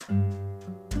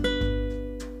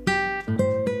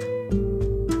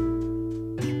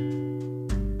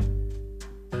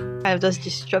kind of just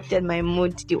disrupted my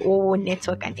mood, the whole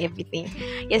network and everything.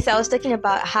 Yes, I was talking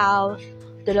about how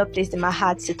the Lord placed in my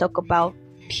heart to talk about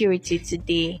purity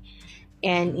today,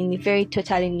 and in a very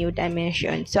totally new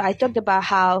dimension. So I talked about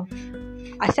how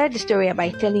I started the story by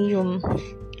telling you,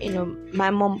 my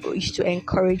mom used to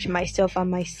encourage myself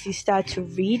and my sister to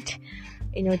read.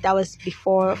 That was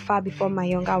far before my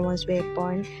younger ones were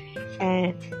born.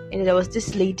 And there was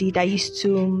this lady that used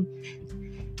to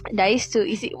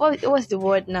what's the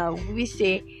word now? We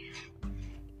say,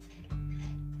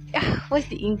 what's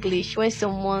the English when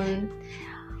someone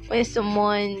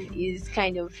is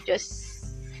kind of just,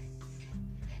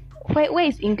 where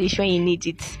is English when you need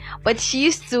it? But she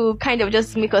used to kind of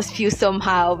just make us feel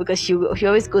somehow, because she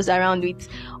always goes around with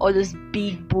all those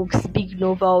big books, big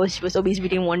novels. She was always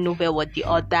reading one novel or the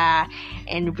other,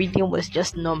 and reading was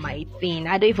just not my thing.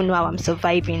 I don't even know how I'm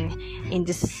surviving in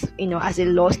this, as a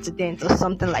law student or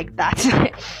something like that.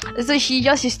 So she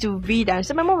just used to read, and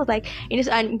so my mom was like,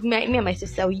 and me and my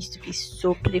sister, we used to be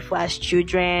so playful as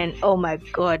children. Oh my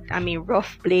god, I mean,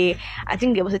 rough play. I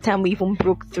think there was a time we even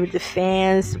broke through the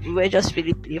fence. We were just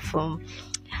really playful.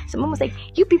 So mom was like,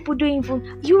 you people read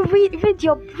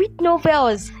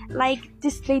novels. Like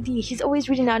this lady, she's always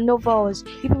reading her novels.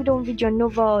 You people don't read your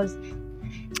novels.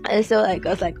 And so I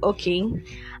was like, okay.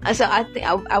 And so I think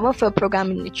I went for a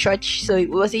program in the church. So it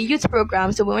was a youth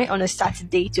program. So we went on a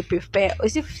Saturday to prepare.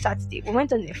 Was it Saturday? We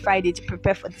went on a Friday to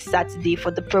prepare for the Saturday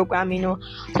for the program, So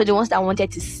the ones that wanted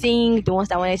to sing, the ones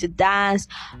that wanted to dance,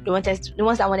 the ones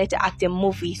that wanted to act a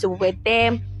movie. So we were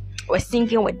there, we're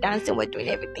singing, we're dancing, we're doing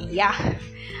everything. Yeah.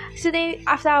 So then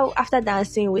after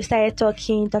dancing, we started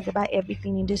talked about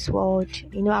everything in this world.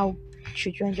 How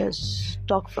children just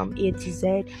talk from A to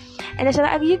Z. And I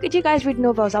said, do you guys read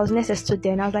novels? I was next to a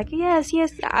student. I was like, yes.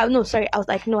 I was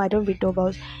like, no, I don't read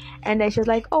novels. And then she was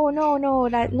like, oh, no,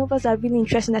 that novels are really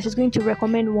interesting. That she's going to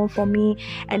recommend one for me.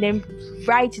 And then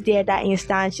right there, that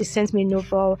instant, she sent me a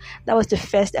novel. That was the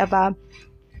first ever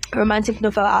romantic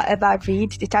novel I'll ever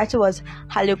read. The title was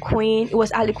Harlequin. It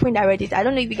was Harlequin that read it. I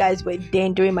don't know if you guys were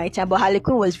then during my time, but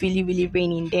Harlequin was really, really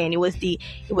reigning then. It was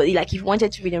like, if you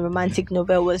wanted to read a romantic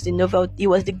novel, it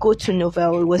was the go-to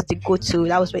novel. It was the go-to.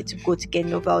 That was where to go to get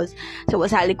novels. So it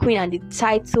was Harlequin, and the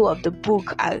title of the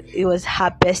book, it was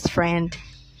Her Best Friend.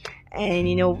 And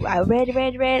I read.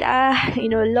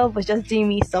 Love was just doing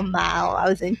me somehow. I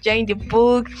was enjoying the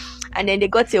book, and then they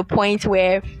got to a point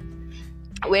where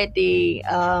they they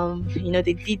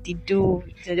did the do.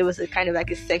 There was a kind of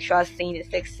like a sexual scene, a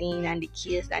sex scene, and the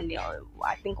kiss, and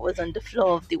I think it was on the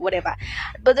floor of the whatever.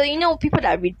 But people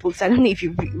that read books, I don't know if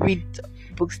you read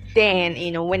books then,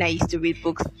 when I used to read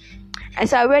books. And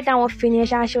so I read that one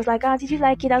finish, and she was like, did you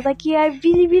like it? I was like, yeah, I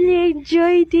really, really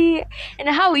enjoyed it. And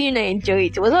how will you not enjoy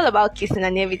it? It was all about kissing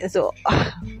and everything. So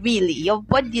really, your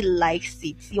body likes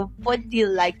it. Your body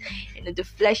likes, the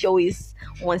flesh always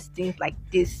wants things like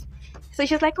this. So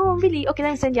she was like, oh, really? Okay,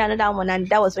 let me send you another one. And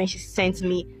that was when she sent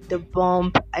me The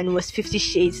Bomb, and it was 50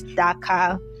 Shades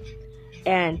Darker.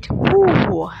 And,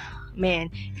 man,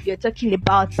 if you're talking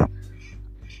about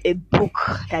a book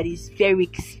that is very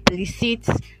explicit,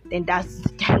 then that's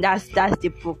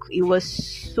the book. It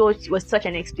was such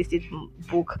an explicit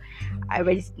book. I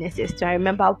read it necessary. So I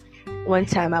remember one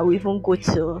time I would even go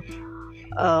to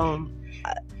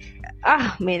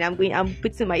I'm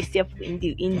putting myself in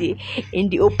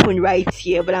the open right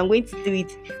here, but I'm going to do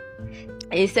it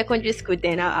in secondary school.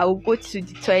 Then I will go to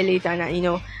the toilet,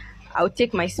 and I'll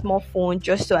take my small phone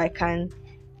just so I can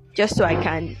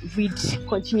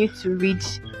continue to read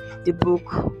the book.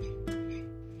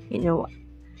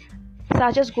 So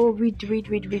I just go read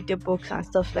the books and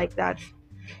stuff like that.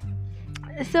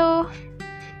 So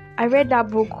I read that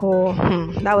book.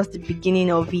 That was the beginning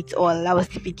of it all.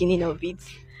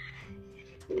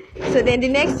 So then the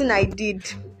next thing I did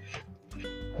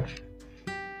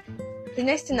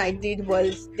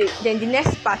was the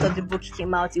next part of the book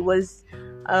came out. It was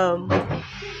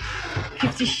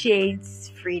 50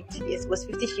 Shades Freed. Yes, it was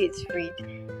 50 Shades Freed.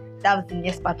 That was the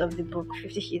next part of the book,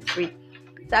 50 Shades Freed.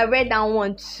 So I read that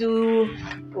one too.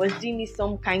 It was doing me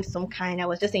some kind. I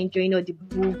was just enjoying all the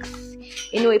books.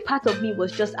 A part of me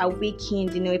was just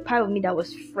awakened. A part of me that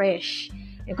was fresh,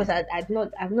 because I've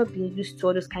not been used to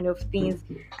all those kind of things.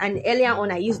 And earlier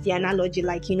on, I used the analogy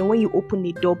like, when you open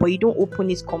the door, but you don't open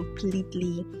it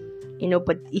completely,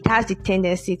 but it has the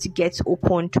tendency to get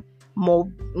opened more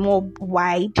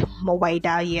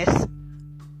wider. Yes.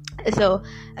 So,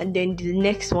 and then the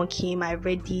next one came, I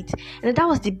read it, and that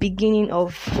was the beginning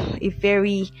of a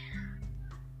very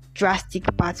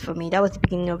drastic part for me. That was the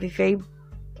beginning of a very,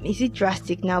 is it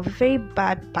drastic now? A very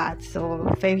bad part,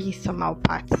 or very somehow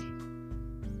part.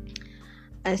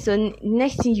 And so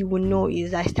next thing you will know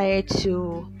is I started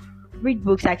to read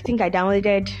books. I think I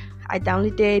downloaded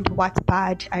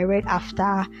Wattpad. I read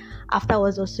After. After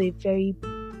was also a very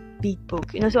big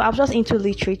book, so I was just into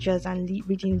literatures and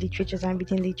reading literatures.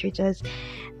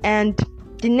 And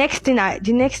the next thing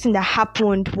that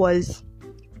happened was,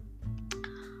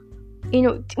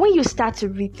 when you start to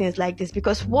read things like this,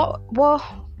 because what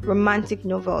romantic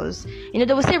novels, they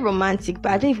will say romantic,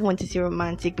 but I don't even want to say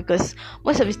romantic, because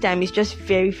most of the time it's just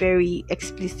very, very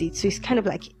explicit. So it's kind of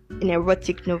like an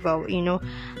erotic novel.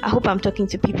 I hope I'm talking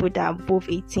to people that are above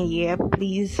 18 here,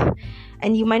 please.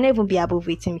 And you might not even be above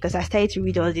 18, because I started to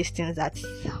read all these things as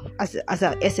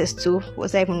a SS2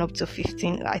 was I even up to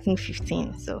 15, I think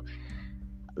 15. So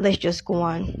let's just go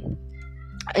on.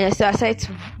 And so I started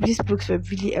these books were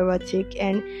really erotic,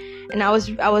 and I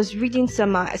was reading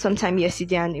sometime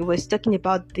yesterday, and it was talking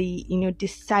about the the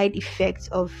side effects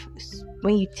of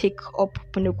when you take up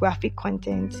pornographic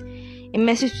content. It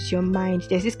messes with your mind.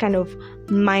 There's this kind of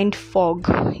mind fog.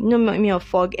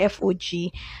 Fog,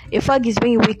 F-O-G. A fog is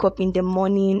when you wake up in the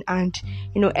morning and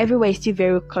everywhere is still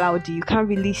very cloudy. You can't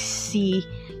really see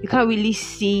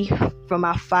from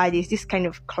afar. There's this kind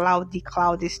of cloudy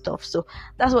stuff. So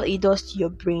that's what it does to your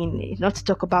brain. Not to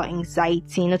talk about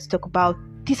anxiety, not to talk about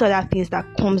these other things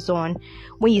that comes on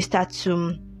when you start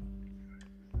to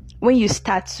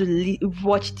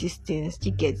watch these things.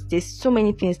 There's so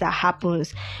many things that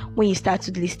happens when you start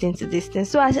to listen to these things.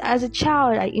 So as a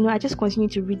child, I just continued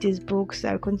to read these books.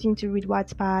 I continued to read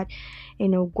Wattpad.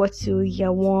 Got to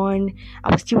year 1,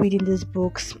 I was still reading these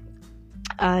books.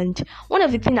 And one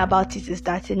of the things about it is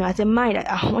that as a mind,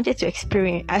 I wanted to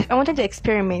experiment.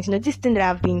 This thing that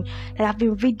I've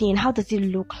been reading. How does it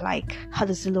look like?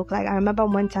 I remember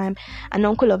one time an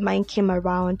uncle of mine came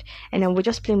around, and then we're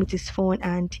just playing with his phone.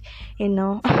 And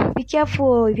be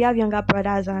careful if you have younger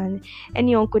brothers, and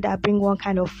any uncle that bring one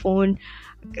kind of phone,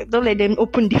 don't let them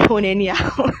open the phone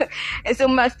anyhow. And so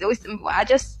I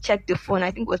just checked the phone. I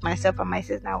think it was myself and my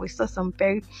sister. Now we saw some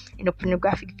very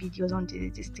pornographic videos on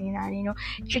this thing, and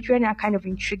children are kind of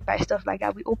intrigued by stuff like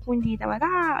that. We opened it. I'm like,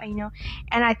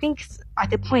 and I think at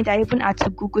the point I even had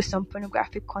to Google some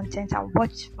pornographic content and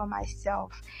watch for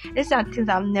myself. These are things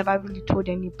I've never really told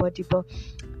anybody, but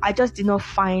I just did not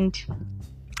find.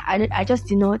 I just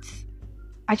did not.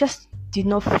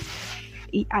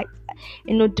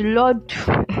 The Lord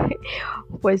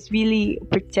was really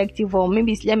protective, or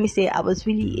maybe let me say I was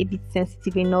really a bit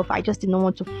sensitive enough. I just did not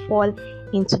want to fall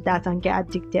into that and get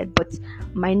addicted, but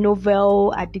my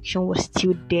novel addiction was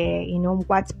still there.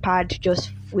 Wattpad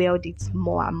just fueled it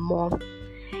more and more.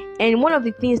 And one of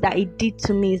the things that it did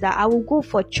to me is that I will go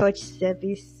for church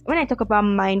service. When I talk about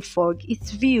mind fog,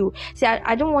 it's real. See,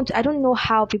 I don't know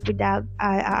how people that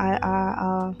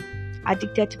are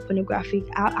addicted to pornography,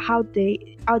 how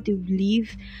they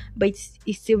live, but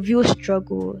it's a real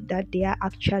struggle that they are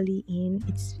actually in.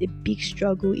 It's a big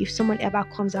struggle. If someone ever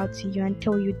comes out to you and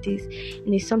tell you this,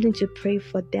 and it's something to pray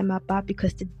for them about,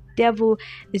 because the devil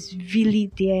is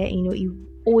really there. He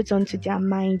holds on to their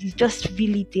mind. He's just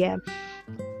really there.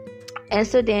 And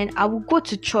so then I will go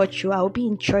to church. I will be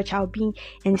in church. I will be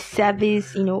in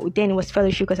service. Then it was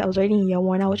fellowship because I was already in year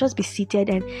 1. I will just be seated,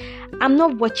 and I'm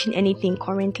not watching anything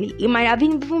currently. It might have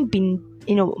even been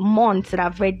months that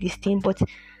I've read this thing, but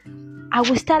I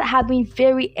will start having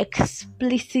very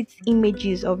explicit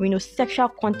images of sexual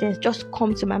content just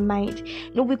come to my mind.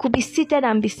 We could be seated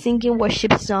and be singing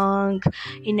worship song.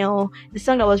 The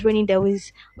song that was running there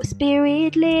was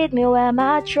 "Spirit lead me where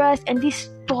my trust," and these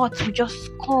thoughts will just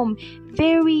come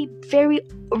very, very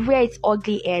rare. It's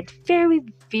ugly head, very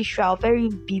visual, very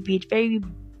vivid, very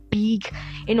big.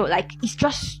 Like it's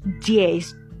just there.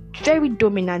 It's very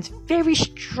dominant, very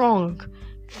strong.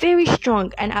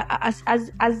 And as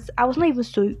I was not even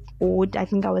so old, I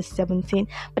think I was 17,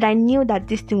 but I knew that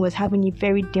this thing was having a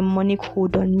very demonic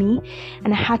hold on me,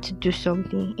 and I had to do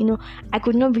something. I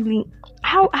could not really.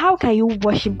 How can you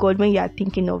worship God when you are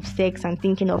thinking of sex and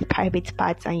thinking of private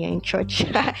parts and you're in church?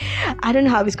 I don't know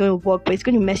how it's going to work, but it's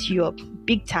going to mess you up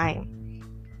big time.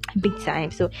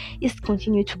 So it's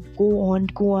continued to go on,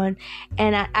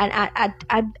 and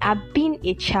I've been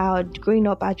a child growing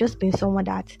up. I've just been someone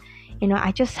that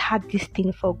I just had this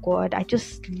thing for God. I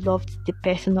just loved the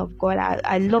person of God.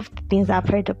 I loved the things I've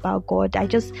heard about God. There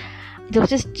was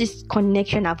just this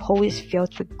connection I've always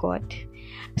felt with God.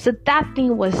 So that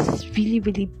thing was really,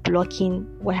 really blocking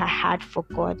what I had for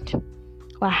God.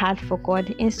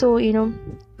 And so,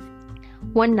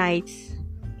 one night,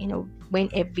 when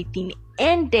everything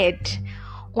ended,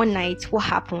 one night, what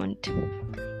happened?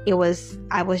 I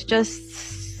was just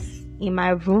in my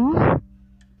room.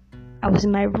 I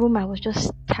was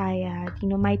just tired.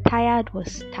 My tired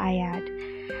was tired.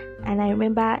 And I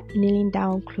remember kneeling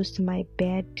down close to my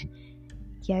bed.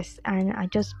 Yes, and I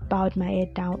just bowed my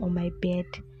head down on my bed.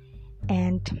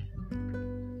 And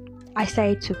I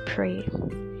started to pray.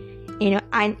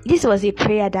 And this was a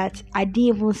prayer that I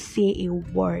didn't even say a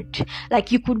word.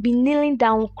 Like, you could be kneeling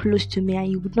down close to me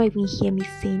and you would not even hear me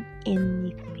saying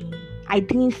anything. I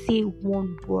didn't say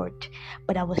one word,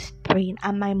 but I was praying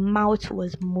and my mouth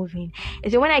was moving.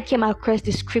 And so when I came across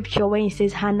the scripture when it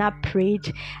says Hannah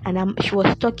prayed and she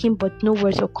was talking but no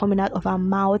words were coming out of her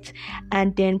mouth,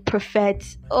 and then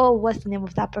what's the name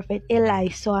of that prophet? Eli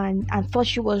saw and thought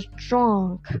she was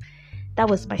drunk. That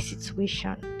was my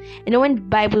situation. When the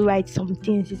Bible writes some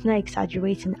things, it's not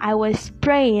exaggerating. I was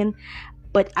praying,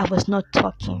 but I was not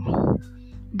talking.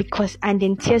 And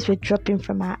then tears were dropping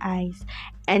from my eyes.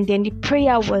 And then the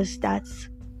prayer was that,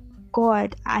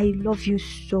 God, I love you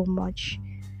so much.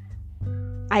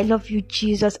 I love you,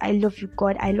 Jesus. I love you,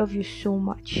 God. I love you so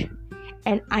much.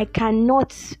 And I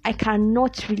cannot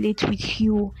relate with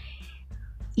you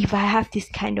if I have this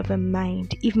kind of a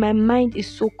mind. If my mind is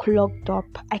so clogged up,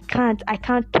 I can't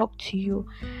talk to you.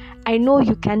 I know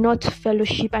you cannot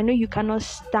fellowship. I know you cannot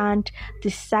stand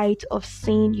the sight of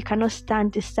sin. You cannot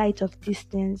stand the sight of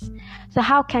distance. So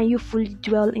how can you fully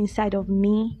dwell inside of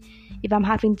me if I'm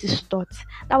having this thought?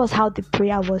 That was how the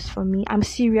prayer was for me. I'm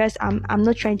serious. I'm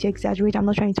not trying to exaggerate. I'm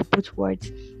not trying to put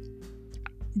words.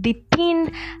 The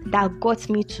thing that got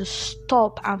me to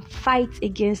stop and fight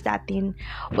against that thing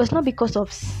was not because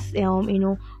of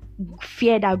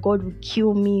fear that God would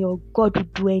kill me or God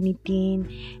would do anything.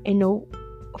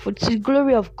 For the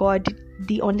glory of God,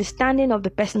 the understanding of the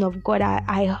person of God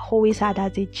I always had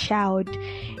as a child.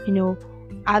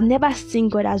 I've never seen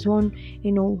God as one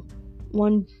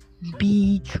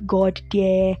big God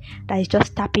there that is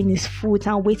just tapping his foot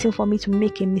and waiting for me to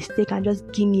make a mistake and just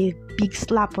give me a big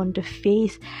slap on the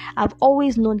face. I've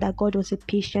always known that God was a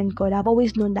patient God. I've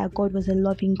always known that God was a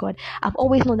loving God. I've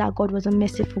always known that God was a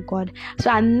merciful God. So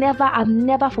I've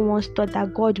never for once thought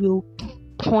that God will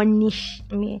punish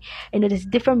me. There's a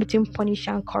difference between punish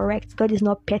and correct. God is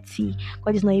not petty.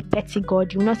 God is not a petty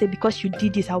God. You will not say, because you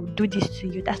did this, I will do this to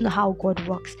you. That's not how God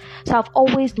works. So I've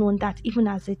always known that, even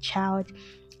as a child.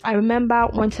 I remember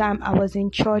one time I was in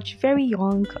church, very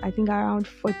young, I think around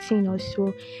 14 or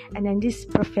so, and then this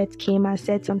prophet came and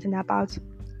said something about,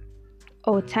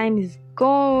 time is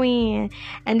going.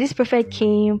 And this prophet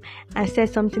came and said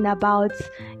something about,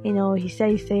 he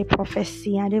said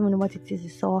prophecy. I don't even know what it is he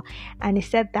saw. And he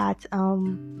said that,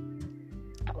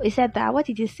 what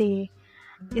did he say?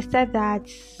 He said that,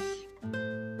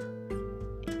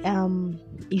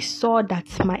 he saw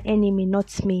that my enemy,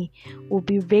 not me, will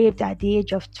be raped at the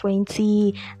age of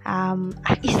 20. He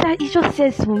just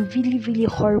said some really, really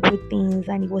horrible things,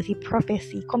 and it was a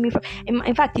prophecy coming from.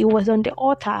 In fact, it was on the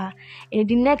altar. The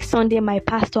next Sunday, my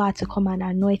pastor had to come and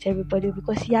anoint everybody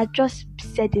because he had just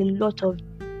said a lot of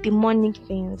demonic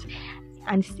things,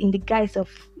 and in the guise of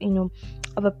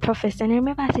of a prophet. And I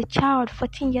remember as a child,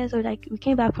 14 years old, we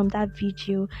came back from that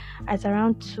video at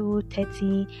around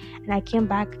 2:30, and I came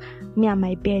back, me and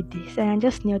my bed, so I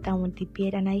just knelt down on the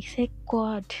bed and I said,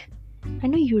 God, I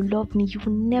know you love me. You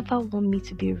will never want me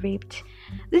to be raped.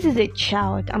 This is a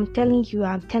child. I'm telling you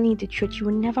the truth. You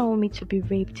will never want me to be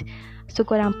raped. So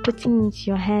God, I'm putting it into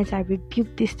your hands. I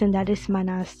rebuke this thing that this man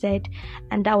has said,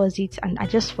 and that was it. And I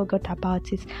just forgot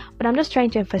about it. But I'm just trying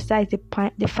to emphasize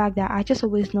the fact that I just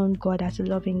always known God as a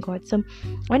loving God. So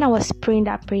when I was praying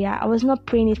that prayer, I was not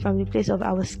praying it from the place of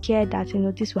I was scared that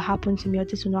this will happen to me or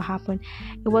this will not happen.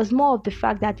 It was more of the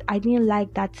fact that I didn't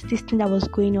like that this thing that was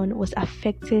going on was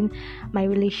affecting my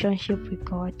relationship with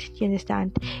God. Do you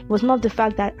understand? It was not the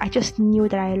fact that I just knew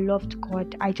that I loved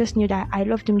God. I just knew that I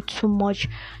loved Him too much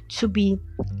to be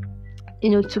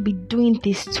doing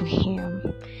this to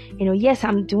Him. Yes,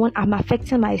 I'm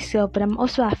affecting myself, but I'm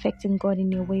also affecting God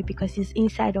in a way because He's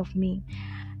inside of me.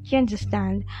 You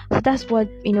understand? So that's what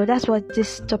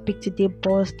this topic today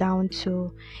boils down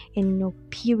to.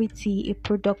 Purity, a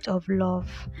product of love.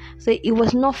 So it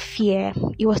was not fear.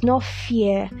 It was not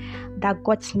fear that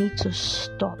got me to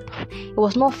stop. It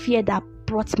was not fear that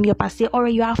brought me up and said,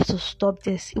 "Alright, you have to stop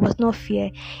this." It was not fear.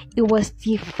 It was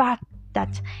the fact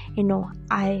that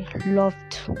I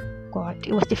loved God.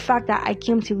 It was the fact that I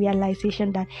came to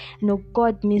realization that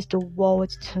God means the world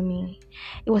to me.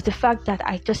 It was the fact that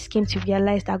I just came to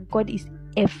realize that God is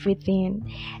everything,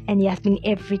 and He has been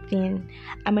everything.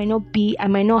 I might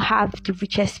not have the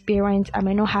richest parents, I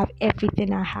might not have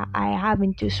everything I have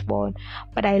in this world,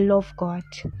 but I love God.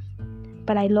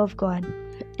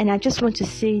 And I just want to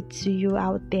say to you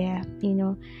out there,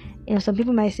 some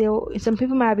people might say, some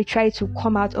people might be trying to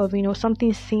come out of,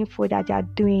 something sinful that they are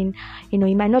doing. It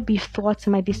might not be thoughts, it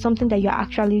might be something that you're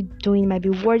actually doing, it might be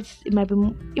words, it might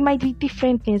be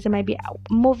different things, it might be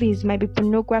movies, it might be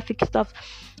pornographic stuff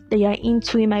that you're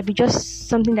into, it might be just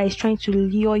something that is trying to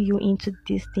lure you into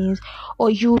these things, or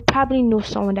you probably know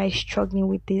someone that is struggling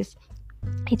with this.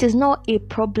 It is not a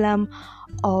problem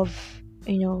of,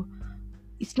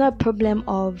 it's not a problem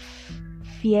of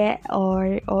fear,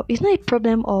 or it's not a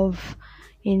problem of,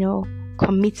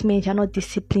 commitment. You're not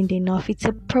disciplined enough. It's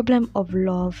a problem of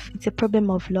love. It's a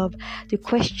problem of love. The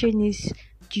question is,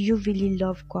 do you really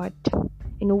love God?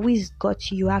 Who is God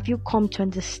to you? Have you come to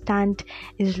understand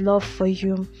His love for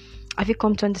you? Have you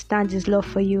come to understand His love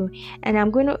for you? And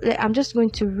I'm just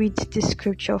going to read this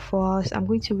scripture for us.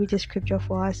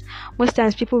 Most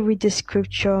times people read this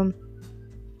scripture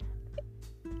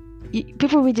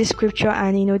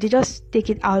and they just take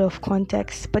it out of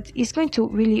context, but it's going to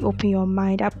really open your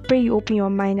mind. I pray you open your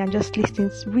mind and just listen,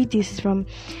 read this from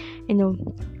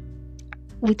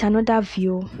with another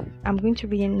view. I'm going to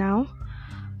read it now.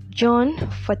 John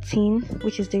 14,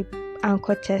 which is the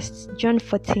anchor text. John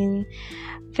 14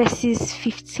 verses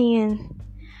 15.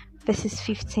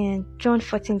 John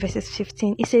 14 verses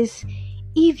 15. It says,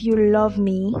 if you love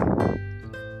me,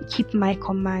 keep my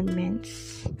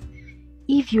commandments.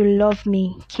 If you love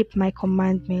me, keep my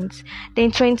commandments.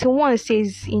 Then 21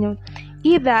 says,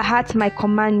 he that hath my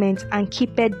commandments and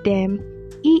keepeth them,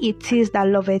 he it is that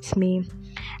loveth me.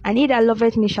 And he that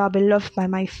loveth me shall be loved by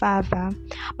my Father.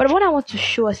 But what I want to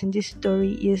show us in this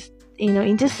story is,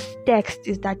 in this text,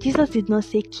 is that Jesus did not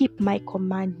say, keep my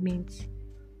commandments,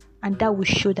 and that will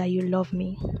show that you love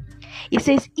me. It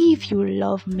says, if you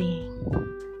love me,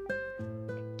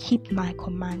 keep my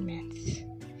commandments.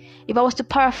 If I was to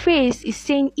paraphrase, it's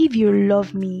saying, if you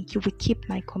love me, you will keep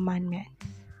my commandments.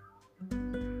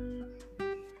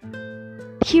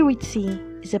 Purity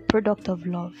is a product of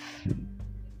love.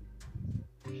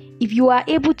 If you are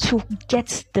able to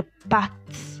get the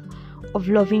path of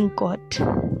loving God,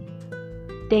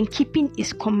 then keeping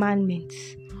His commandments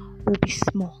will be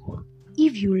small.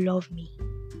 If you love me.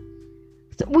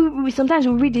 So we sometimes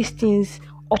read these things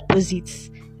opposites.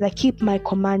 Like, keep my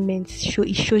commandments,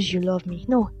 it shows you love me.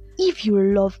 No. If you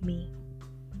love me,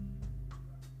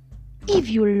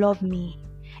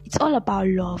 it's all about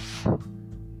love.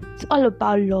 It's all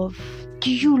about love. Do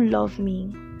you love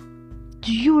me?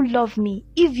 Do you love me?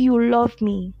 If you love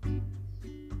me,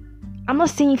 I'm not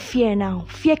saying fear now.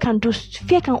 Fear can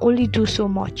only do so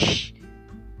much.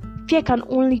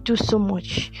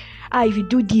 If you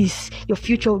do this, your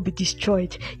future will be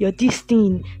destroyed. This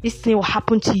thing will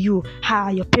happen to you.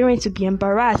 Your parents will be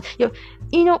embarrassed.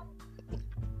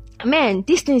 Man,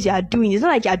 these things you are doing, it's not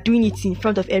like you are doing it in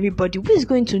front of everybody. Who is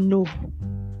going to know?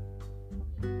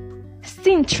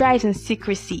 Sin thrives in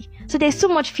secrecy. So there's so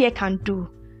much fear can do.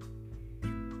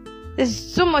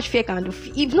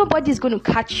 If nobody is going to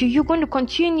catch you, you're going to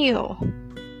continue.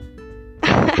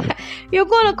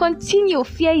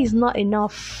 Fear is not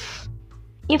enough.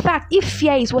 In fact, if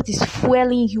fear is what is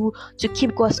fueling you to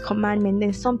keep God's commandment,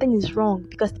 then something is wrong.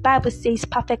 Because the Bible says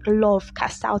perfect love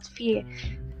casts out fear.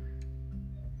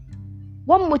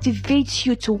 What motivates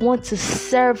you to want to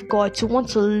serve God, to want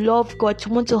to love God, to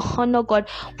want to honor God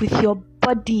with your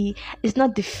body is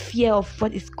not the fear of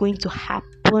what is going to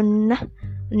happen.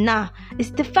 Nah,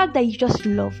 it's the fact that you just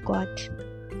love God.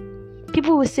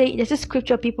 People will say, there's this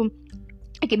scripture,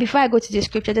 okay, before I go to the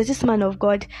scripture, there's this man of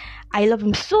God. I love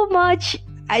him so much.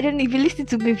 I don't know if you listen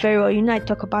to me very well, I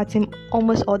talk about him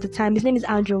almost all the time. His name is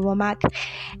Andrew Womack.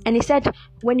 And he said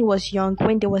when he was young,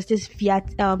 when there was this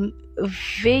Vietnam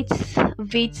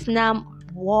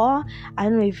War, I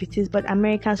don't know if it is, but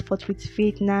Americans fought with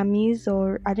Vietnamese,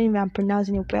 or I don't even, I'm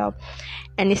pronouncing it well.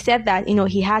 And he said that,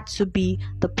 he had to be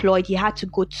deployed, he had to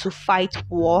go to fight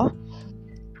war.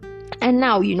 And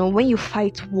now, when you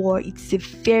fight war, it's a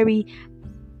very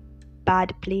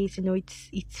bad place.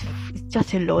 It's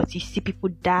just a lot. You see people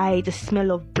die, the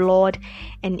smell of blood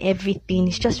and everything.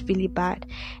 It's just really bad.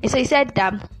 And so he said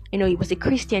that, he was a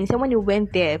Christian. He said when he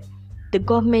went there, the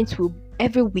government will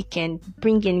every weekend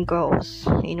bring in girls,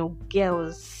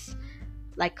 girls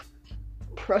like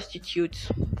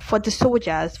prostitutes for the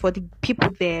soldiers, for the people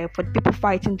there, for the people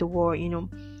fighting the war,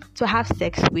 to have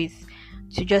sex with,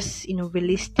 to just,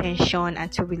 release tension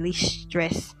and to release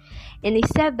stress. And he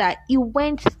said that he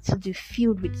went to the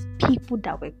field with people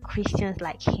that were Christians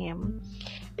like him.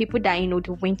 People that,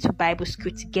 they went to Bible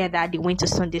school together, they went to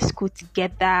Sunday school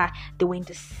together, they went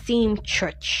to the same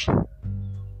church.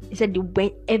 He said they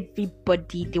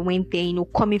went there,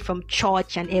 coming from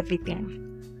church and everything.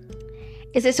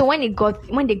 He said, so when they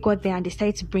got there and they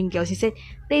started to bring girls, he said,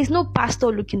 there is no pastor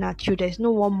looking at you, there's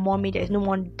no one mommy, there's no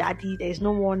one daddy, there's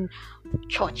no one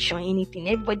church or anything.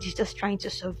 Everybody's just trying to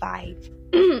survive.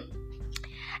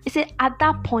 He said at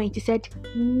that point, he said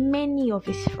many of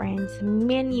his friends,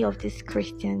 many of these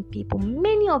Christian people,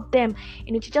 many of them,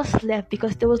 they just left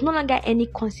because there was no longer any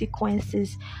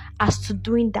consequences as to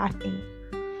doing that thing.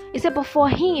 He said, but for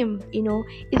him,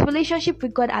 his relationship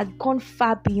with God had gone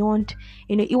far beyond,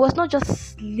 it was not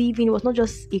just living, it was not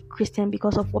just a Christian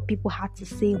because of what people had to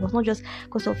say, it was not just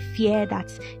because of fear that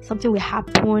something will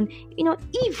happen.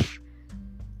 If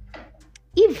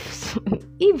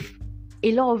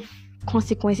a lot of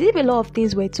consequences, if a lot of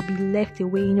things were to be left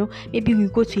away, maybe you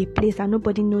go to a place and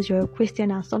nobody knows you're a Christian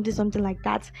and something like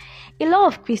that, a lot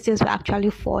of Christians will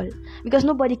actually fall because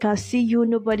nobody can see you,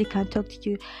 nobody can talk to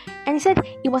you. And he said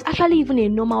it was actually even a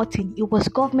normal thing. It was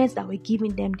governments that were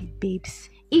giving them the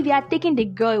babes. If they had taken the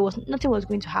girl, nothing was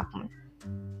going to happen.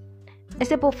 I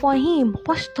said, but for him,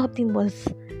 what stopped him was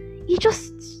he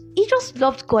just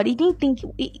loved God. He didn't think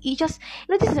he just,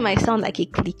 this might sound like a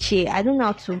cliche, I don't know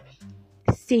how to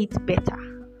say it better.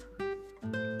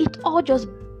 It all just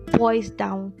boils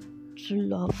down to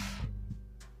love.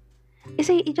 He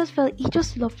said he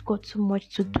just loved God too much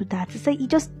to do that. He said he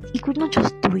could not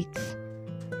just do it.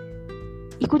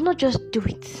 He could not just do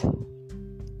it.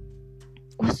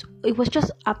 It was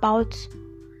just about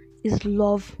his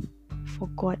love for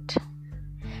God.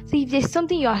 So if there's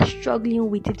something you are struggling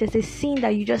with, if there's a sin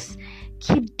that you just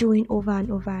keep doing over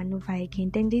and over and over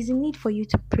again, then there's a need for you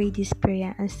to pray this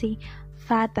prayer and say,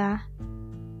 Father,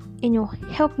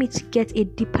 help me to get a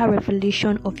deeper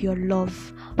revelation of your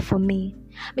love for me.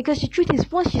 Because the truth is,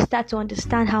 once you start to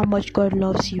understand how much God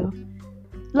loves you,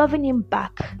 loving him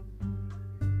back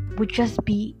would just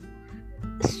be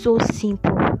so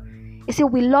simple. You see,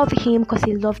 we love him because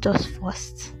he loved us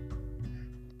first.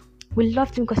 We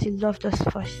loved him because he loved us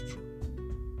first.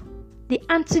 The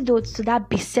antidote to that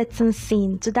besetting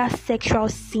sin, to that sexual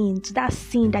sin, to that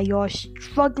sin that you're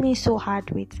struggling so hard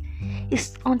with,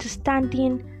 is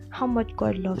understanding how much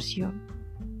God loves you.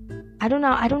 I don't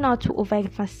know how to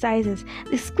overemphasize this.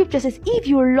 The scripture says, if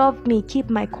you love me, keep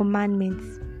my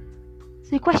commandments. So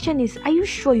the question is, are you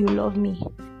sure you love me?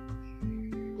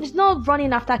 It's not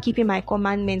running after keeping my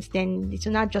commandments, then it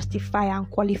will not justify and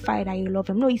qualify that you love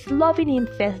him. No, it's loving him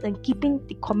first and keeping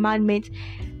the commandments.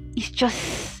 It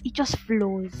just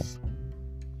flows.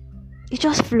 It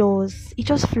just flows. It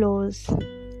just flows.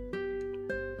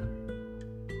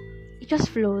 It just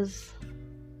flows.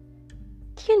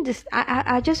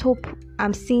 I just hope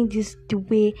I'm saying this the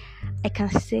way I can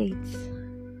say it.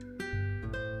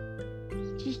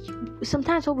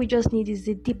 Sometimes what we just need is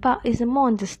a more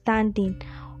understanding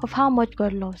of how much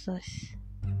God loves us.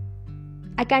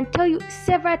 I can tell you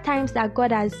several times that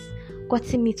God has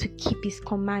gotten me to keep his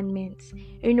commandments.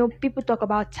 People talk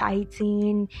about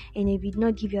tithing, and if you do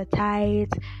not give your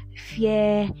tithe,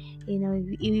 fear, you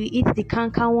eat the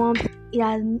cankerworm.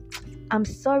 I'm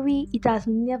sorry, it has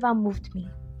never moved me.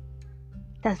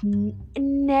 It has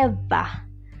never.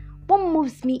 What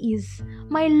moves me is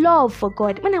my love for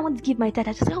God. When I want to give my tithe,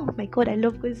 I just say, oh my God, I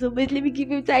love God so much, let me give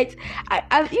him tithe.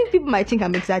 People might think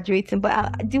I'm exaggerating,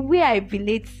 but the way I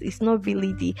relate is not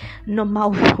really the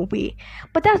normal way.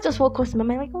 But that's just what comes to my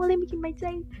mind. Like, oh, let me give my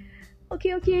tithe.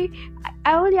 Okay.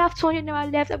 I only have 200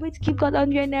 naira left. I'm going to keep God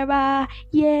 100 naira.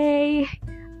 Yay.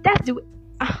 That's the way.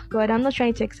 God, I'm not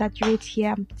trying to exaggerate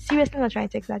here. I'm seriously not trying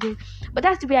to exaggerate. But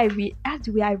that's the way I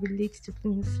relate to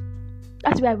things.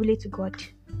 That's the way I relate to God.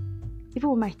 Even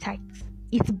with my tithes,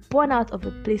 it's born out of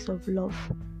a place of love.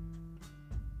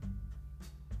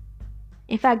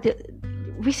 In fact,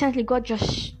 recently God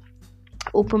just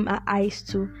opened my eyes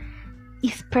to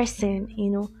his person.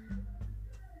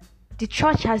 The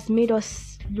church has made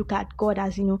us look at God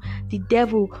as, the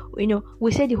devil.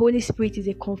 We say the Holy Spirit is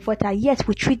a comforter, yet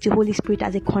we treat the Holy Spirit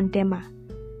as a condemner.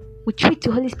 We treat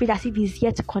the Holy Spirit as if he's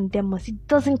here to condemn us. He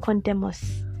doesn't condemn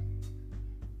us.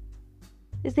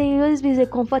 They say the Holy Spirit is a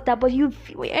comforter, but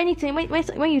anything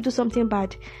when you do something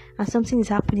bad and something is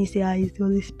happening, you say, it's the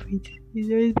Holy Spirit. It's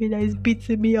the Holy Spirit that is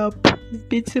beating me up. It's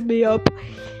beating me up.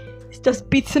 It's just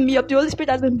beating me up. The Holy Spirit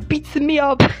has been beating me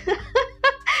up.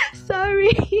 Sorry.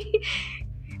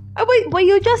 But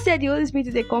you just said the Holy Spirit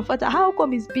is a comforter. How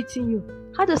come it's beating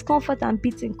you? How does comfort and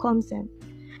beating comes in?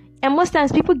 And most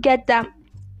times people get that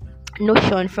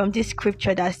notion from this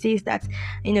scripture that says that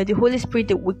the Holy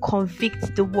Spirit will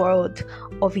convict the world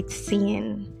of its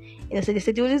sin. So they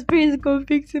say the Holy Spirit is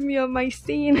convicting me of my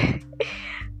sin.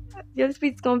 The Holy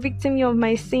Spirit is convicting me of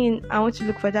my sin. I want to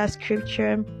look for that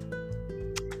scripture.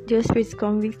 The Holy Spirit is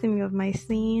convicting me of my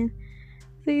sin.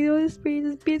 The Holy Spirit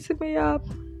is beating me up.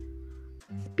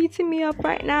 It's beating me up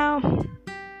right now.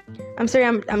 I'm sorry,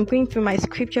 I'm going through my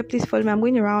scripture. Please follow me. I'm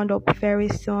going to round up very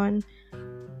soon.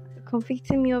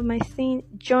 Convicting me of my sin.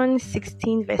 John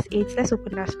 16 verse 8. Let's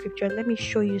open that scripture. Let me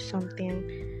show you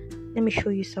something. Let me show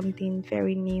you something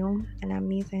very new and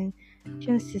amazing.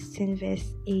 John 16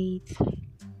 verse 8.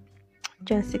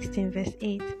 John 16 verse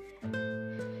 8.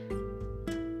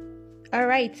 All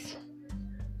right.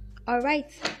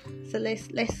 So let's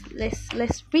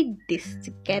read this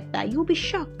together. You'll be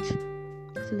shocked.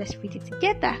 So let's read it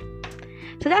together.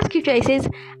 So that scripture, it says,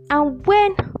 and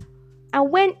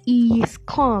when he is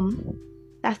come,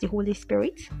 that's the Holy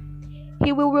Spirit,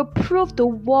 he will reprove the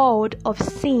world of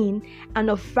sin and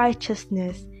of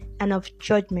righteousness and of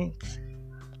judgment.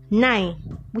 9,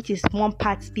 which is one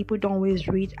part people don't always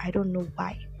read. I don't know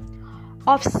why.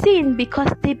 Of sin,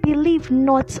 because they believe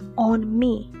not on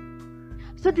me.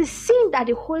 So the sin that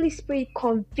the Holy Spirit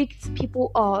convicts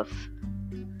people of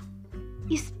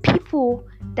is people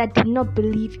that did not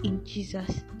believe in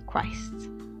Jesus Christ.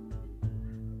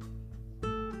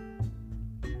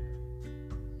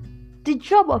 The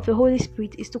job of the Holy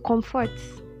Spirit is to comfort.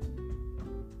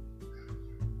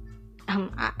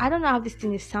 I don't know how this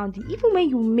thing is sounding. Even when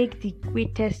you make the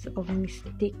greatest of a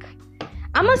mistake,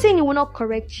 I'm not saying it will not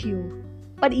correct you,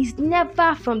 but it's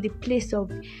never from the place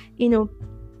of,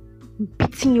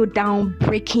 beating you down,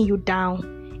 breaking you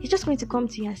down. It's just going to come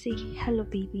to you and say, hello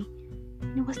baby,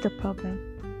 what's the problem?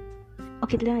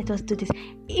 Okay, let us do this.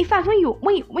 In fact, when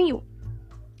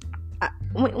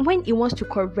he wants to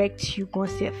correct you,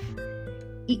 Joseph,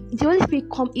 the Holy Spirit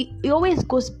it always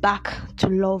goes back to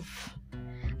love.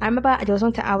 I remember there was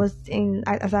one time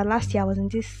last year I was in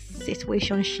this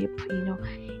situationship,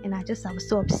 and I was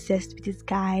so obsessed with this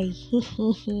guy.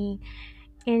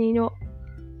 And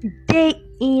day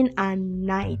in and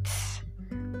night,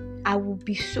 I would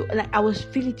be so I was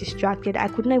really distracted. I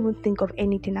could not even think of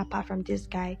anything apart from this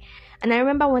guy. And I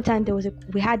remember one time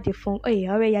we had the phone. Oh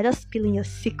yeah, already you're just spilling your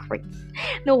secrets.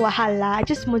 No wahala. I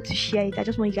just want to share it. I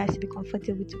just want you guys to be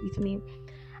comfortable with me.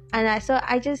 And I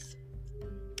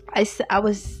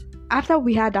was after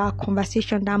we had our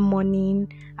conversation that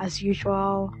morning as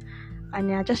usual,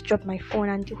 and I just dropped my phone,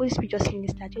 and the Holy Spirit just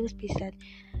ministered. The Holy Spirit said,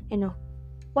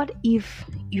 what if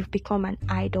you've become an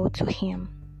idol to him?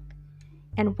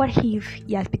 And what if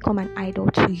he has become an idol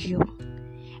to you?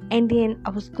 And then I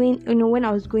was going, when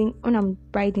I'm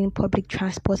riding public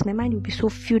transport, my mind would be so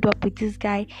filled up with this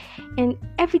guy. And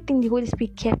everything the Holy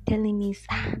Spirit kept telling me is,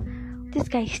 this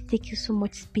guy is taking so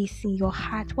much space in your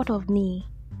heart. What of me?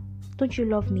 Don't you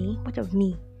love me? What of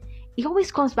me? It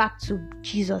always comes back to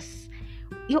Jesus.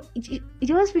 The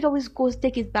Holy Spirit always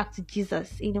take it back to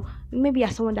Jesus. Maybe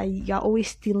as someone that you're always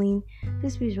stealing, the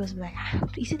Spirit was like,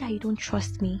 is it that you don't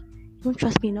trust me? You don't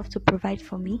trust me enough to provide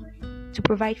for me, to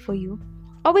provide for you?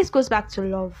 Always goes back to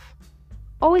love.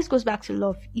 Always goes back to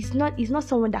love. It's not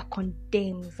someone that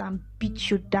condemns and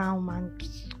beats you down, man.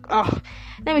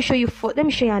 Let me show you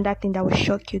another thing that will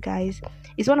shock you guys.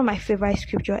 It's one of my favorite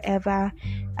scripture ever.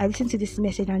 I listened to this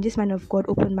message and this man of God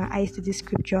opened my eyes to this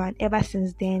scripture, and ever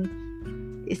since then,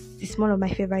 it's one of my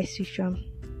favorite scripture.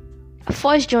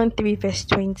 1 John 3 verse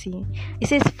 20. It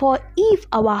says, for if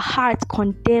our heart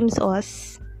condemns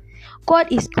us,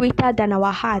 God is greater than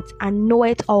our heart and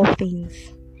knoweth all things.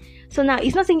 So now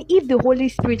it's not saying if the Holy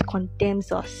Spirit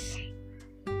condemns us.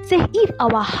 Say if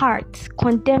our heart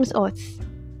condemns us,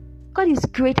 God is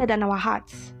greater than our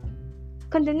hearts.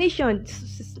 Condemnation,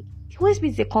 the Holy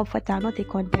Spirit is a comforter, not a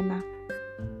condemner.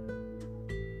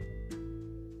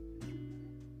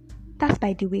 That's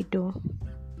by the way though.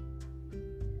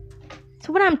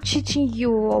 So what I'm teaching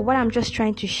you, or what I'm just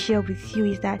trying to share with you,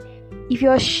 is that if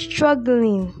you're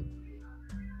struggling,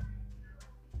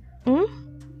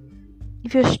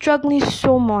 if you're struggling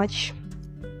so much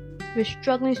with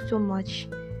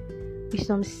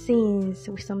some sins,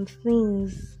 with some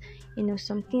things,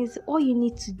 some things, all you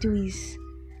need to do is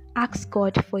ask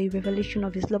God for a revelation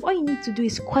of his love. All you need to do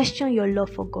is question your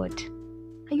love for God.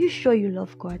 Are you sure you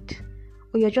love God?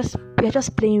 Or you're just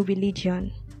playing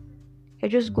religion? You're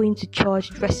just going to church,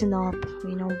 dressing up,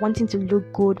 wanting to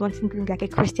look good, wanting to look like a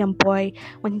Christian boy,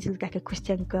 wanting to look like a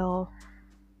Christian girl.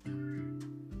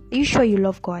 Are you sure you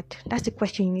love God? That's the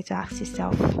question you need to ask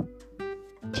yourself.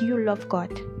 Do you love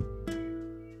God?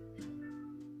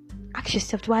 Ask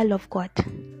yourself, do I love God?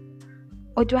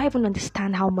 Or do I even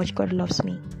understand how much God loves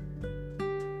me?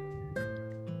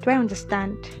 Do I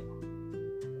understand?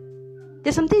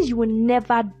 There's some things you will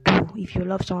never do if you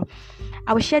love someone.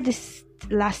 I will share this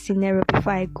last scenario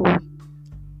before I go.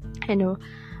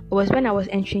 was when I was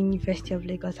entering University of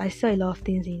Lagos. I saw a lot of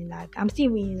things in Lag. I'm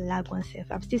still in Lag oneself.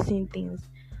 I'm still seeing things.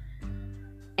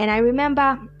 And I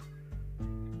remember,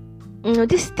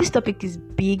 this topic is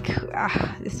big.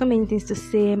 There's so many things to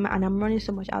say, and I'm running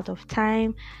so much out of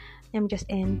time. Let me just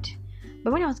end.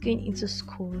 But when I was going into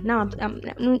school, now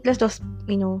let's just,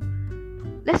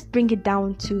 let's bring it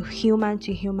down to human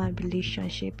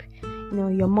relationship.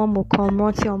 Your mom will come,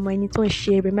 run to your money, don't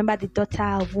share, remember the daughter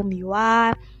of whom you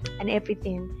are, and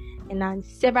everything. And then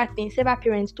several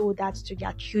parents told that to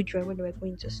their children when they were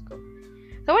going to school.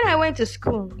 So when I went to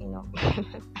school,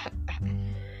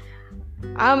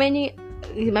 how many,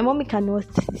 my mommy cannot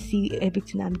see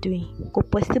everything I'm doing. Go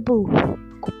possible,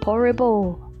 go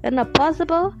horrible. That's not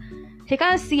possible. She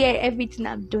can't see everything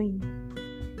I'm doing.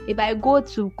 If I go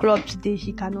to club today,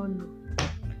 she cannot know.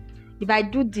 If I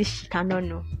do this, she cannot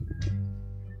know.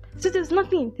 So there's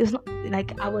nothing. There's not,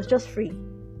 like, I was just free.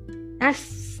 And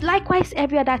likewise,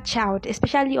 every other child,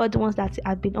 especially all the ones that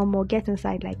have been more get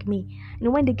inside like me.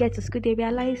 When they get to school, they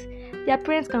realize their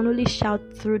parents can only shout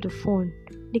through the phone.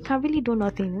 They can really do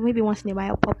nothing. Maybe once in a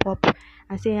while pop up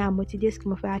and say, I'm motivated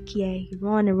here.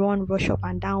 Run, rush up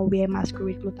and down, wear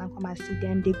masquerade clothes and come and see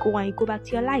them. They go and you go back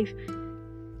to your life.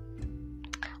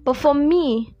 But for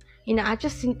me, I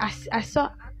just think I saw.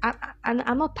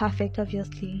 I'm not perfect,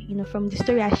 obviously. From the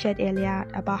story I shared earlier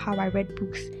about how I read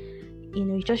books,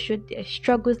 it just showed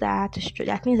struggles that I had to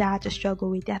there are things I had to struggle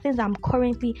with. There are things I'm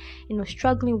currently,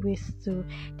 struggling with. So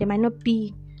there might not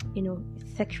be,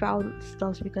 sexual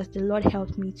stuff, because the Lord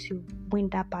helped me to win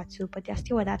that battle. But there are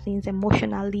still other things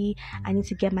emotionally. I need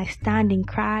to get my stand in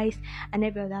Christ and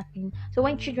every other thing. So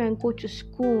when children go to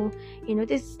school,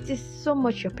 there's so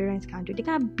much your parents can do. They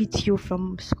can't beat you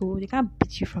from school. They can't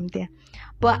beat you from there.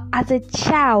 But as a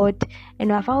child,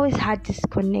 I've always had this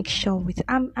connection with.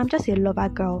 I'm just a lover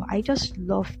girl. I just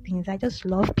love things. I just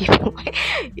love people.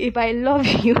 If I love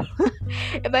you,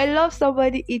 if I love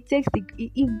somebody, it takes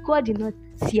if God did not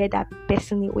tear that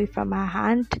person away from my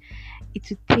hand, it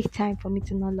would take time for me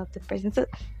to not love the person. So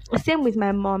same with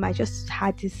my mom. I just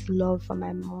had this love for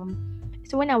my mom.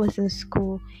 So when I was in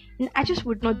school, I just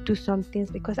would not do some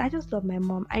things because I just love my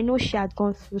mom. I know she had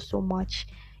gone through so much,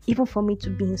 even for me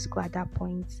to be in school at that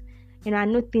point. I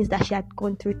know things that she had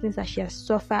gone through, things that she has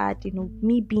suffered,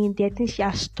 me being there, things she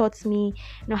has taught me,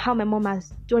 how my mom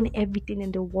has done everything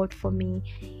in the world for me.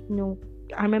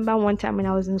 I remember one time when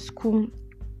I was in school,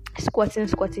 squatting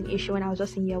issue when I was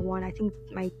just in year 1. I think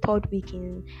my 3rd week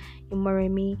in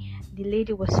Moremi, the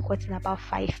lady was squatting about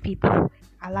 5 people.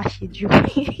 Allah, she drew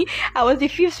me. I was the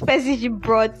 5th person she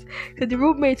brought. So the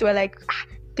roommates were like,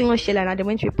 and they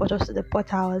went to report us to the port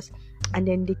house, and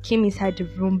then they came inside the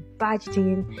room, badged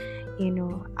in. The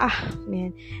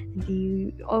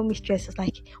all mistress was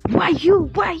like, why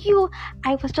you?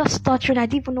 I was just stuttering. I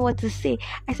didn't even know what to say.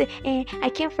 I said,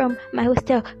 I came from my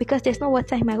hostel because there's no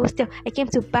water in my hostel. I came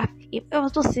to bath. I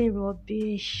was just saying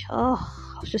rubbish.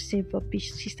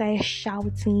 She started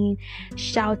shouting,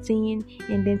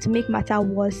 and then to make matter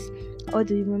worse, all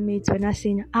the roommates were not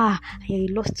saying, you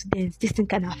lost students, this thing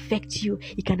can affect you.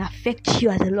 It can affect you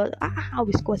as a lot. How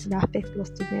is causing affect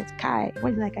lost students? Kai,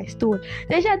 one like I stole.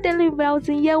 They should tell me when I was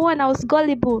in year 1, I was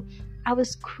gullible. I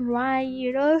was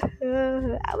crying, I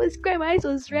was crying, my eyes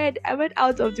was red. I went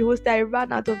out of the hostel. I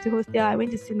ran out of the hostel. I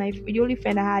went to see the only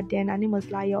friend I had then. Her name was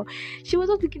Layo. She was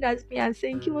just looking at me and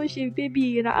saying, Kimoshi,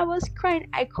 baby, I was crying.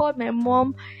 I called my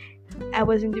mom. I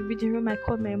was in the reading room. I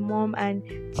called my mom and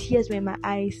tears were in my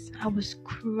eyes. I was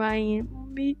crying.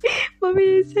 Mommy,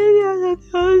 they said I was at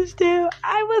the hostel.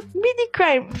 I was really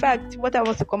crying. In fact, water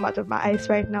wants to come out of my eyes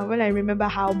right now when I remember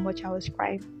how much I was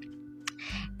crying.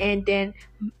 And then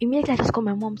immediately I just called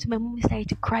my mom. So my mom started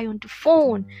to cry on the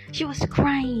phone. She was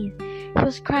crying.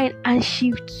 And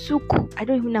she took, I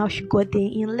don't even know how she got there.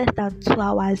 In less than 2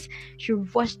 hours, she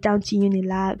rushed down to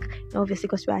Unilag. Obviously,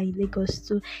 because we are in Lagos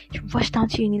too. She rushed down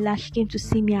to Unilag. She came to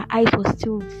see me. Her eyes were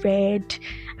still red.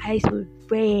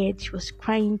 She was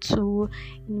crying too.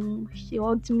 She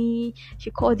hugged me.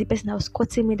 She called the person that was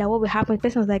squatting me that what will happen. The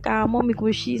person was like, mommy,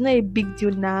 it's not a big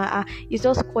deal now. It's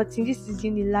just squatting. This is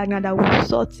Unilag now that we'll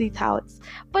sort it out.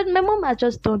 But my mom has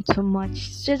just done too much.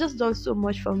 She has just done so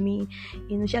much for me.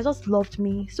 She has just loved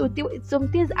me. So there were some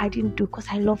things I didn't do because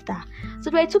I loved her. So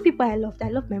there were 2 people I loved. I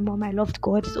loved my mom. I loved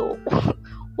God. So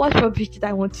what rubbish did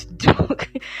I want to do?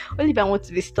 Only if I want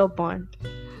to be stubborn.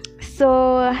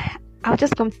 So I'll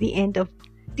just come to the end of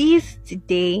this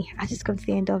today. And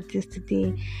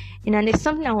there's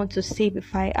something I want to say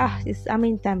before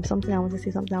something I want to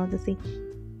say.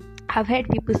 I've heard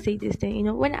people say this thing,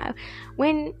 when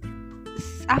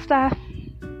after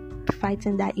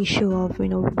fighting that issue of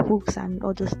books and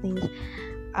all those things,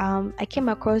 I came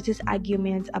across this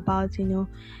argument about,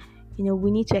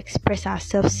 we need to express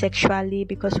ourselves sexually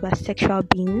because we are sexual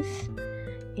beings.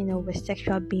 We're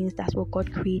sexual beings. That's what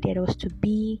God created us to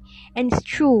be. And it's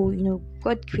true,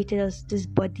 God created us this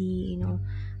body,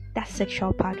 that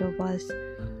sexual part of us.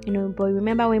 But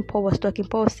remember when Paul was talking,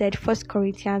 Paul said First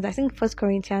Corinthians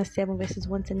 7 verses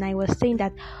 1 to 9 was saying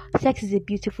that sex is a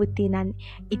beautiful thing, and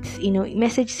it's,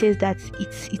 message says that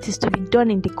it is to be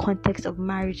done in the context of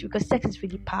marriage, because sex is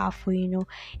really powerful. If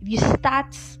you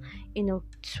start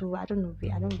I don't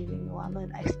really know, I'm not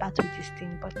an expert with this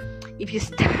thing, but if you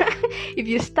start if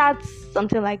you start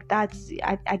something like that,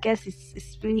 I guess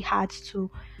it's really hard to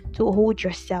hold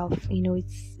yourself.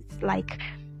 It's like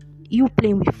you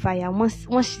playing with fire. Once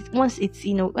it's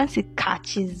once it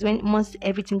catches, once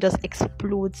everything just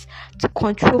explodes. To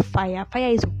control fire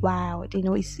is wild.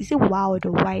 Is it wild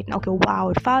or white? Okay,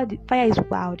 wild. Fire is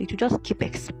wild. It will just keep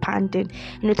expanding.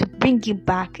 To bring it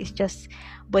back, it's just.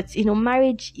 But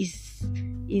marriage is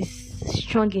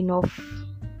strong enough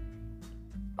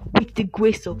with the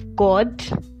grace of God.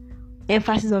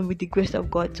 Emphasis on with the grace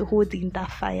of God to hold in that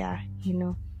fire.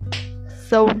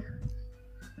 So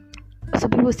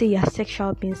people say you're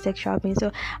sexual being.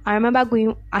 So I remember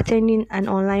attending an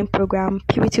online program,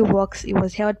 Purity Works. It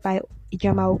was held by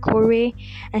Ijoma Okore,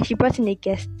 and she brought in a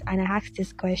guest, and I asked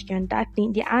this question.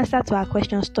 The answer to her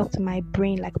question stuck to my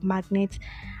brain like magnet.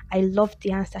 I loved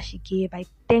the answer she gave. I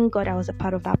thank God I was a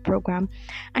part of that program.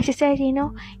 And she said, we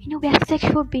are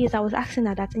sexual beings. I was asking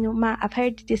her that, Ma, I've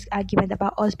heard this argument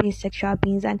about us being sexual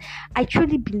beings, and I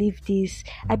truly believe this.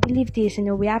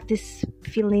 We have these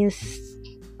feelings.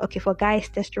 Okay, for guys,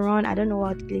 testosterone. I don't know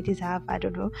what ladies have. I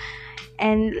don't know.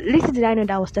 And little did I know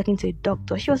that I was talking to a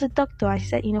doctor. She was a doctor, and she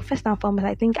said, first and foremost,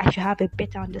 I think I should have a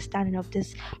better understanding of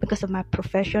this because of my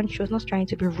profession. She was not trying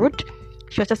to be rude.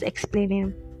 She was just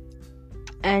explaining.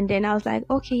 And then I was like,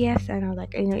 okay, yes. And I was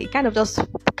like, it kind of just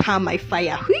calmed my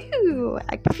fire. Whew,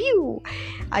 like, phew.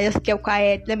 I just kept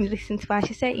quiet. Let me listen to her.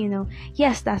 She said,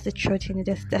 yes, that's the truth.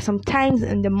 There's some times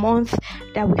in the month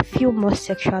that we feel more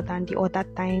sexual than the other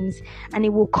times. And it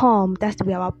will come. That's the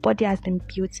way our body has been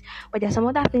built. But there's some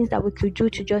other things that we could do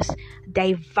to just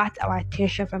divert our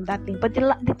attention from that thing. But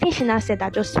the thing she now said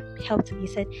that just helped me,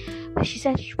 she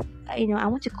said, I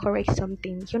want to correct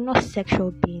something. You're not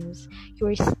sexual beings.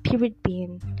 You're a spirit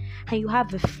being. And you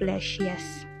have a flesh,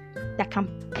 yes, that can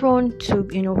prone to,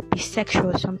 be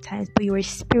sexual sometimes. But you're a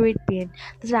spirit being.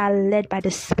 Those are led by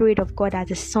the Spirit of God as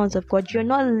the sons of God. You're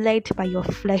not led by your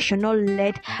flesh. You're not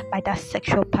led by that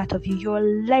sexual part of you. You're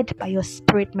led by your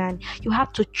spirit man. You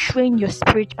have to train your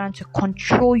spirit man to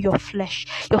control your flesh.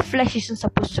 Your flesh isn't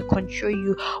supposed to control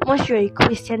you. Once you're a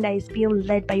Christian that is being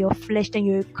led by your flesh, then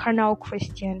you're a carnal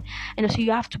Christian. And so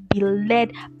you have to be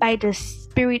led by the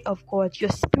Spirit of God. Your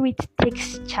spirit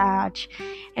takes charge.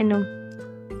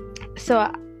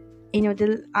 So,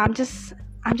 I'm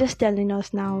just telling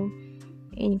us now,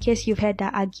 in case you've heard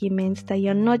that argument, that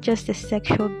you're not just a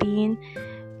sexual being,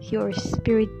 you're a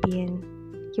spirit being.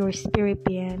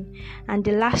 And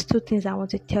the last two things I want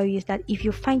to tell you is that if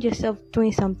you find yourself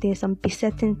doing some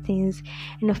besetting things,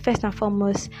 first and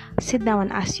foremost, sit down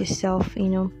and ask yourself,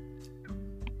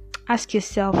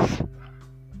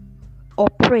 or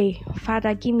pray,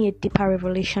 Father, give me a deeper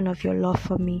revelation of your love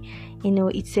for me.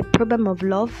 It's a problem of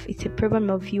love. It's a problem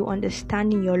of you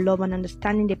understanding your love and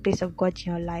understanding the place of God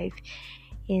in your life.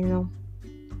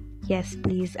 Yes,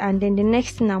 please. And then the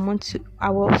next thing I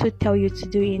will also tell you to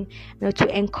do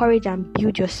to encourage and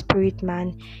build your spirit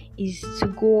man is to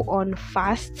go on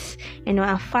fasts. And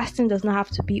fasting does not have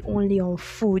to be only on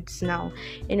foods now.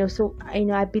 So I'm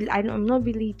not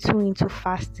really too into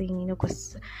fasting,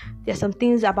 because there's some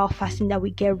things about fasting that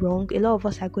we get wrong. A lot of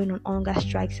us are going on hunger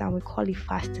strikes and we call it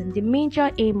fasting. The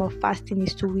major aim of fasting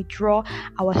is to withdraw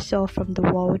ourselves from the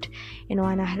world. And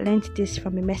I learned this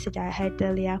from a message I heard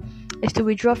earlier. Is to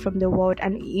withdraw from the world.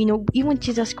 And even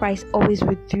Jesus Christ always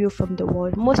withdrew from the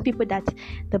world. Most people that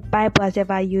the Bible has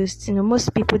ever used,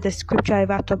 most people the scripture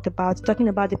ever talked about, talking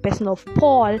about the person of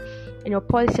Paul.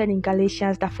 Paul said in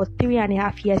Galatians that for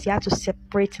 3.5 years he had to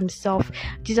separate himself.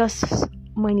 Jesus,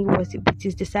 when he was with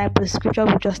his disciples, scripture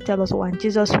will just tell us when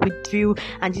Jesus withdrew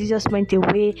and Jesus went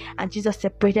away and Jesus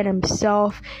separated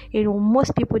himself.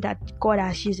 Most people that God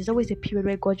has used, there's always a period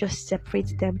where God just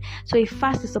separates them. So a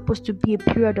fast is supposed to be a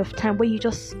period of time where you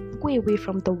just go away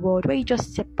from the world, where you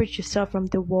just separate yourself from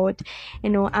the world.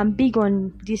 I'm big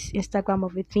on this Instagram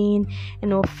of a thing,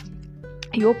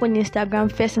 You open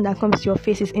Instagram, first thing that comes to your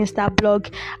face is Insta blog.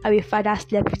 How a father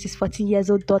slept with his 14 years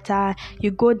old daughter.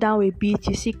 You go down a bit,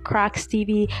 you see Cracks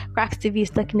TV. Cracks TV is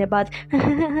talking about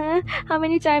how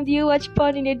many times do you watch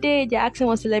porn in a day? They're asking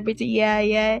one celebrity,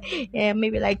 yeah,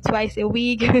 maybe like twice a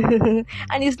week. And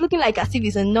it's looking like as if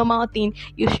it's a normal thing.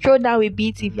 You stroll down a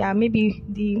bit if you are maybe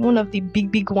the one of the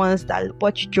big ones that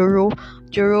watch Joro.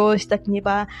 Joro is talking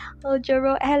about, oh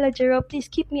Joro, hello Joro, please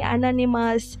keep me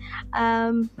anonymous.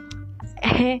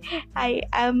 I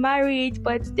am married,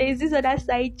 but there's this other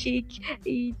side chick.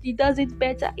 He does it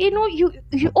better. You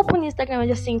open Instagram and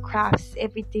just seeing crafts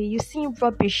every day. You see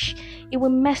rubbish. It will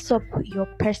mess up your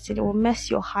person. It will mess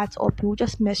your heart up. It will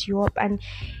just mess you up, and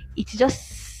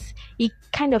it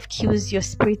kind of kills your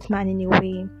spirit man in a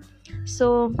way.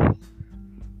 So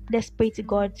let's pray to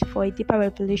God for a deeper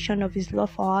revelation of His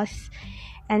love for us.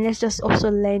 And let's just also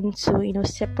learn to,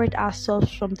 separate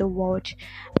ourselves from the world.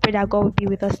 I pray that God will be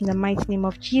with us in the mighty name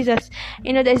of Jesus.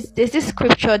 There's this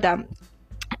scripture that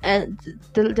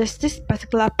there's this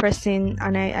particular person,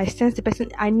 and I sense the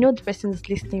person. I know the person is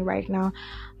listening right now.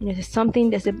 There's a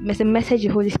message the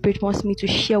Holy Spirit wants me to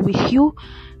share with you.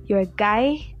 You're a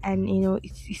guy, and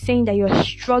it's saying that you're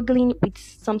struggling with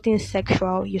something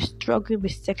sexual. You're struggling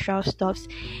with sexual stuffs.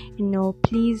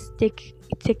 Please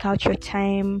take out your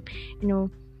time.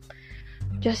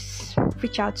 Just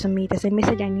reach out to me. There's a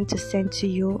message I need to send to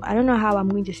you. I don't know how I'm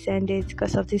going to send it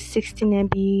because of this 16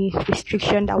 MB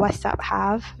restriction that WhatsApp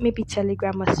have. Maybe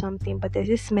Telegram or something. But there's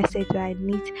this message that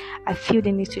I feel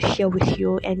the need to share with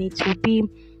you, and it will be,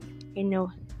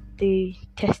 the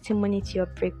testimony to your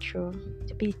breakthrough.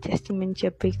 To be testimony to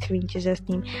your breakthrough in Jesus'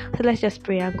 name. So let's just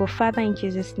pray and go. Father, in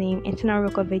Jesus' name, eternal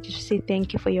rock of ages, we say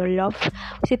thank you for your love.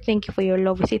 We say thank you for your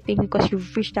love. We say thank you because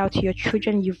you've reached out to your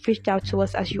children. You've reached out to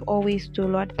us as you always do,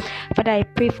 Lord. Father, I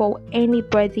pray for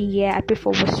anybody here. I pray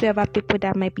for whatsoever people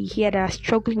that might be here that are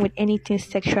struggling with anything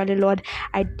sexually, Lord.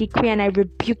 I decree and I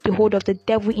rebuke the hold of the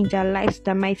devil in their lives in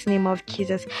the mighty name of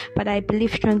Jesus. But I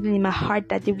believe strongly in my heart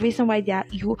that the reason why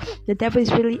the devil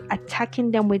is really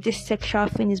attacking them with this sexual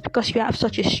thing is because you have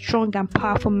such a strong and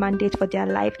powerful mandate for their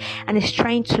life, and it's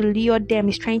trying to lure them,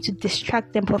 it's trying to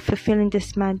distract them from fulfilling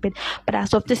this mandate. But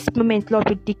as of this moment, Lord,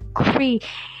 I decree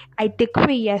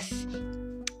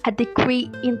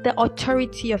in the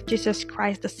authority of Jesus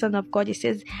Christ, the Son of God. It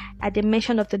says, at the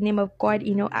mention of the name of God,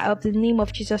 of the name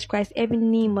of Jesus Christ, every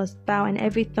knee must bow and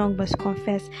every tongue must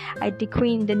confess. I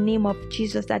decree in the name of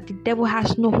Jesus that the devil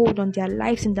has no hold on their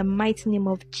lives in the mighty name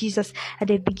of Jesus, that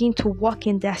they begin to walk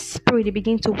in their spirit, they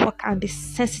begin to walk and be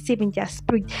sensitive in their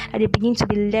spirit, that they begin to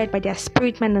be led by their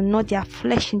spirit man and not their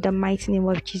flesh in the mighty name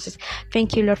of Jesus.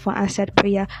 Thank you, Lord, for answered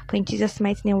prayer. For in Jesus'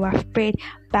 mighty name we have prayed.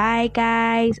 Bye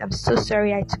guys, I'm so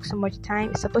sorry I took so much time.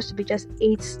 It's supposed to be just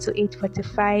 8 to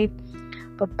 8:45,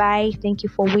 but bye. Thank you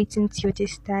for waiting till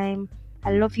this time.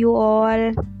 I love you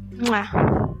all.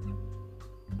 Mwah.